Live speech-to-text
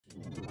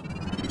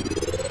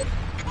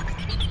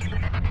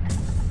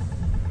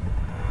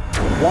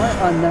Why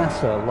are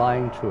NASA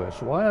lying to us?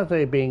 Why are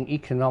they being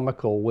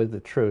economical with the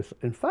truth?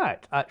 In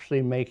fact,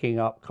 actually making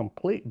up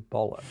complete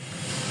bollocks.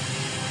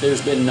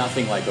 There's been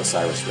nothing like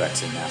Osiris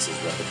Rex in NASA's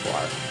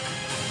repertoire.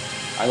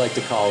 I like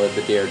to call it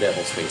the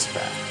Daredevil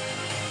spacecraft.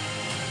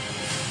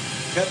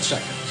 10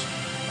 seconds.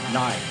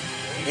 9,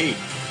 8,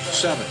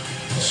 7,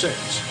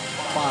 6,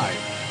 5,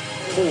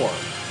 4,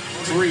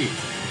 3,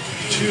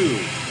 2,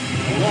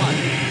 1.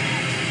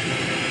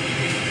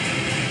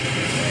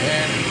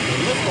 And the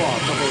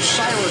liftoff of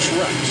Osiris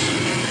Rex,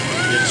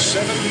 its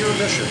 7-year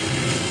mission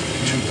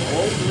to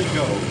boldly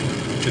go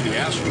to the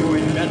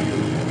asteroid Bennu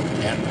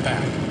and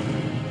back.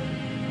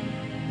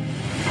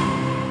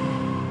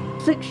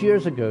 6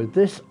 years ago,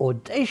 this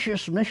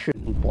audacious mission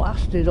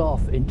blasted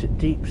off into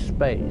deep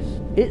space.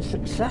 It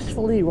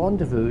successfully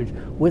rendezvoused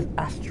with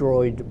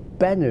asteroid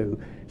Bennu,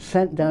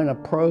 sent down a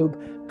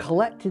probe,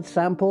 collected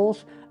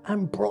samples,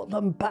 and brought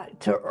them back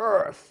to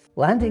Earth.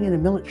 Landing in a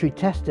military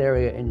test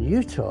area in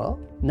Utah,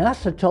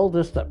 NASA told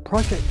us that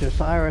Project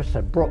Osiris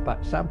had brought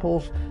back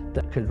samples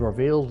that could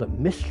reveal the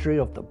mystery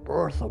of the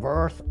birth of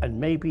Earth and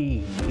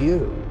maybe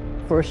you.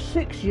 For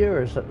 6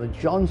 years at the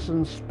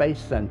Johnson Space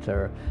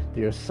Center,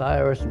 the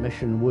Osiris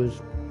mission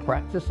was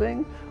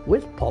practicing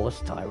with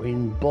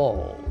polystyrene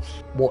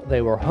balls. What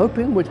they were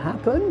hoping would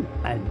happen,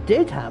 and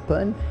did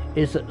happen,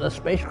 is that the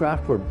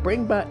spacecraft would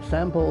bring back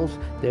samples,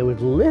 they would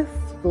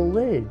lift the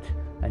lid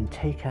and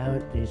take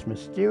out these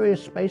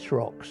mysterious space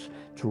rocks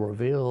to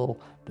reveal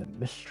the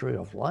mystery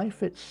of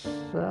life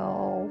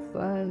itself,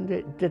 and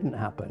it didn't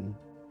happen.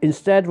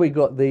 Instead, we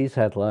got these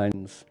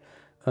headlines.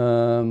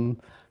 We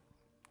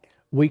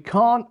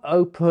can't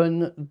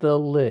open the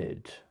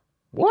lid.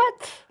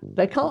 What?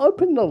 They can't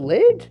open the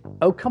lid?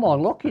 Oh, come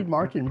on, Lockheed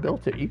Martin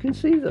built it. You can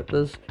see that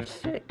there's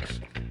 6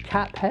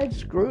 cap head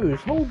screws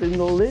holding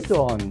the lid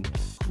on.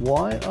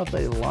 Why are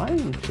they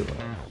lying to us?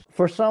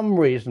 For some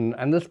reason,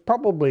 and there's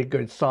probably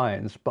good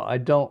science, but I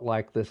don't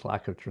like this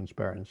lack of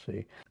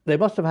transparency. They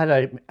must have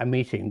had a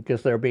meeting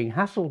because they're being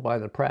hassled by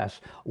the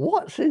press.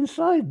 What's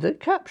inside the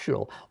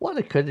capsule? What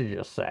they could have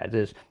just said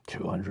is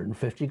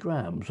 250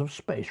 grams of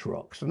space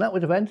rocks, and that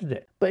would have ended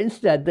it. But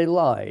instead, they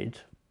lied.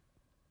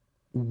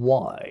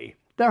 Why?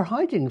 They're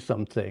hiding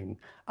something.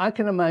 I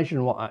can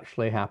imagine what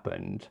actually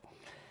happened.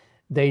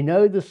 They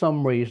know there's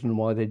some reason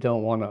why they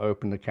don't want to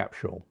open the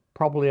capsule.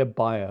 Probably a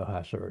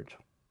biohazard.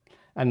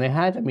 And they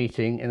had a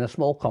meeting in a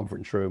small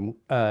conference room,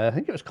 I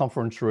think it was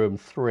conference room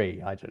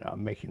 3, I don't know,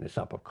 I'm making this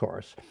up of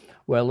course,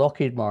 where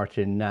Lockheed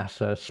Martin,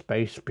 NASA,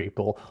 space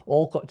people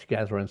all got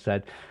together and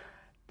said,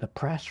 the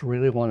press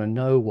really want to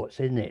know what's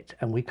in it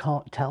and we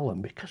can't tell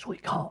them because we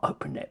can't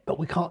open it, but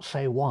we can't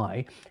say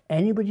why.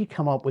 Anybody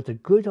come up with a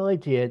good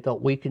idea that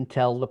we can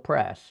tell the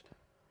press?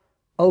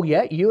 Oh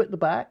yeah, you at the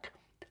back?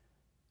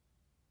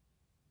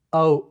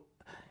 Oh,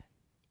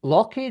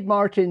 Lockheed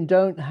Martin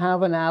don't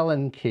have an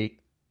Allen key.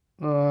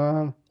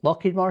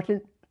 Lockheed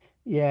Martin?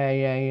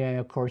 Yeah,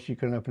 of course you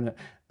can open it.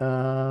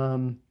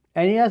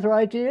 Any other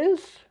ideas?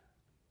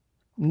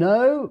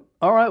 No?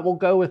 All right, we'll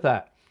go with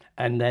that.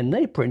 And then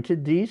they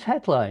printed these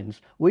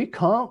headlines. We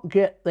can't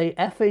get the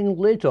effing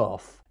lid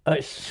off.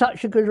 It's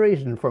such a good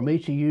reason for me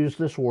to use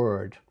this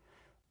word.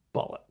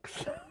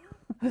 Bollocks.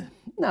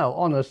 Now,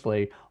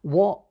 honestly,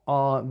 what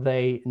are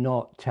they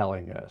not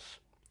telling us?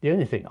 The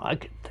only thing I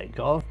can think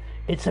of,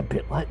 it's a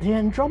bit like the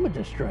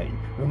Andromeda Strain.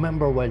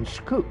 Remember when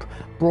Scoop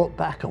brought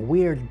back a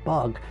weird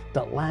bug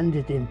that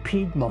landed in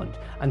Piedmont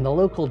and the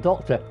local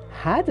doctor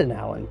had an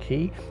Allen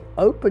key,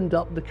 opened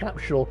up the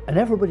capsule, and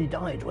everybody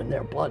died when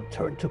their blood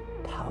turned to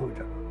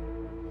powder.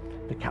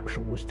 The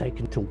capsule was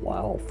taken to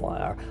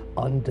wildfire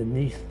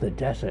underneath the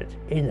desert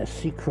in a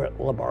secret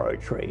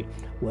laboratory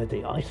where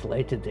they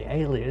isolated the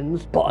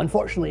aliens, but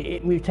unfortunately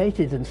it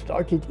mutated and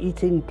started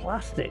eating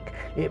plastic.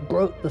 It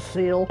broke the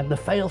seal and the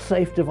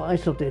fail-safe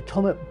device of the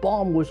atomic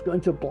bomb was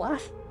going to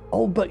blast.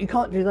 Oh, but you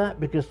can't do that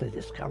because they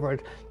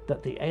discovered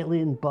that the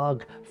alien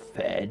bug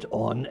fed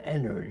on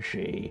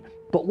energy.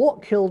 But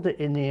what killed it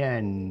in the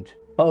end?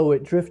 Oh,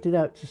 it drifted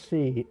out to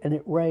sea and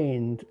it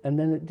rained and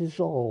then it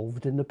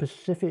dissolved in the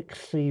Pacific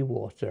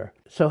seawater.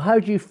 So how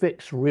do you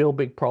fix real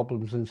big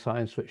problems in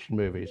science fiction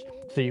movies?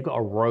 So you've got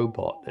a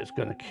robot that's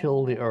going to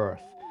kill the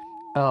Earth.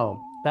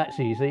 Oh, that's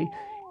easy.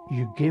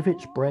 You give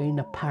its brain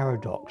a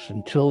paradox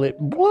until it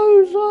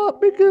blows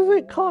up because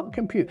it can't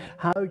compute.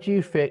 How do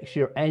you fix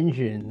your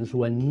engines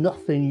when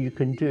nothing you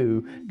can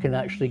do can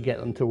actually get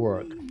them to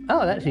work?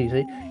 Oh, that's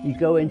easy. You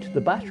go into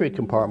the battery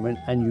compartment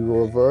and you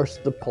reverse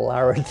the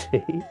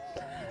polarity.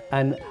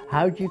 And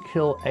how do you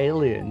kill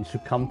aliens who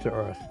come to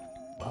Earth?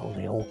 Well,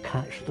 they all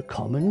catch the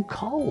common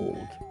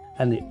cold.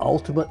 And the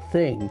ultimate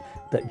thing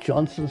that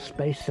Johnson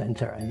Space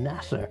Center and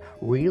NASA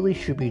really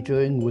should be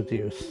doing with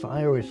the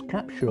Osiris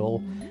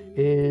capsule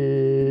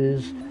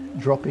is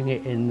dropping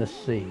it in the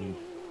sea.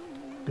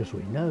 Because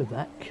we know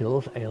that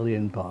kills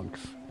alien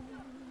bugs.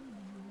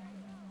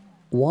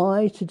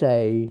 Why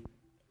today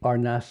are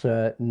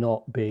NASA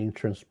not being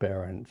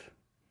transparent?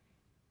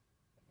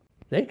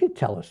 They could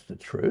tell us the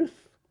truth.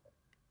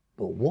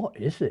 But what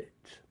is it?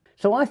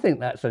 So I think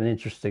that's an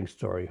interesting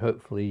story.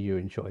 Hopefully you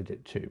enjoyed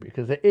it too,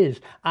 because it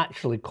is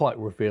actually quite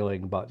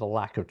revealing about the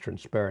lack of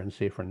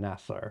transparency for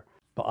NASA.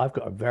 But I've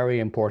got a very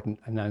important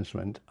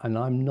announcement, and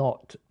I'm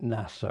not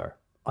NASA.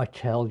 I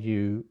tell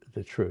you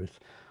the truth.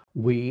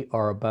 We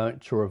are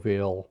about to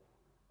reveal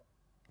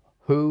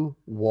who,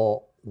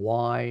 what,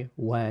 why,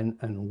 when,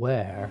 and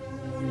where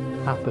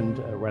happened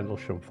at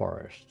Rendlesham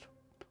Forest.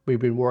 We've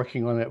been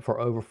working on it for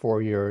over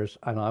 4 years,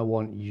 and I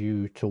want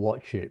you to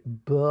watch it.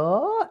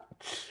 But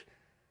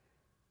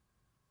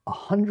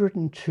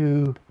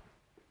 102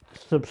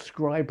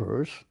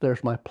 subscribers,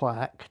 there's my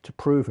plaque to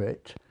prove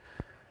it,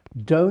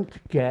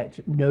 don't get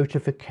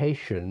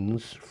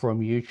notifications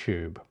from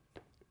YouTube.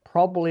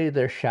 Probably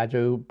they're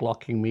shadow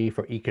blocking me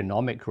for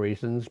economic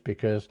reasons,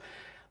 because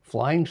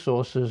flying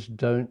saucers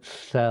don't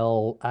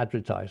sell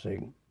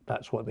advertising.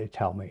 That's what they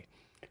tell me.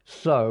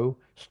 So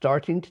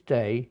starting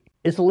today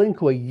is a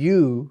link where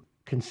you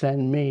can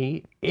send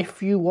me,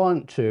 if you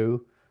want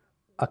to,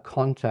 a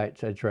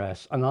contact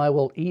address, and I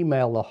will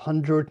email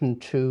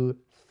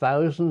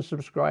 102,000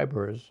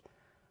 subscribers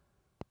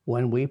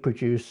when we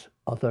produce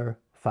other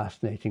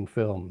fascinating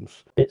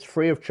films. It's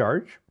free of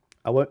charge.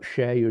 I won't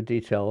share your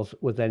details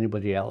with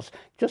anybody else.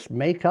 Just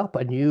make up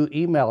a new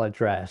email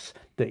address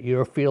that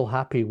you feel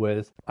happy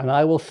with, and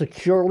I will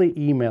securely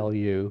email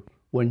you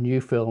when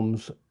new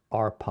films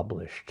are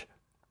published,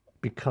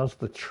 because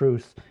the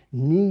truth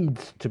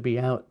needs to be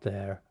out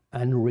there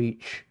and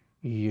reach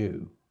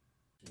you.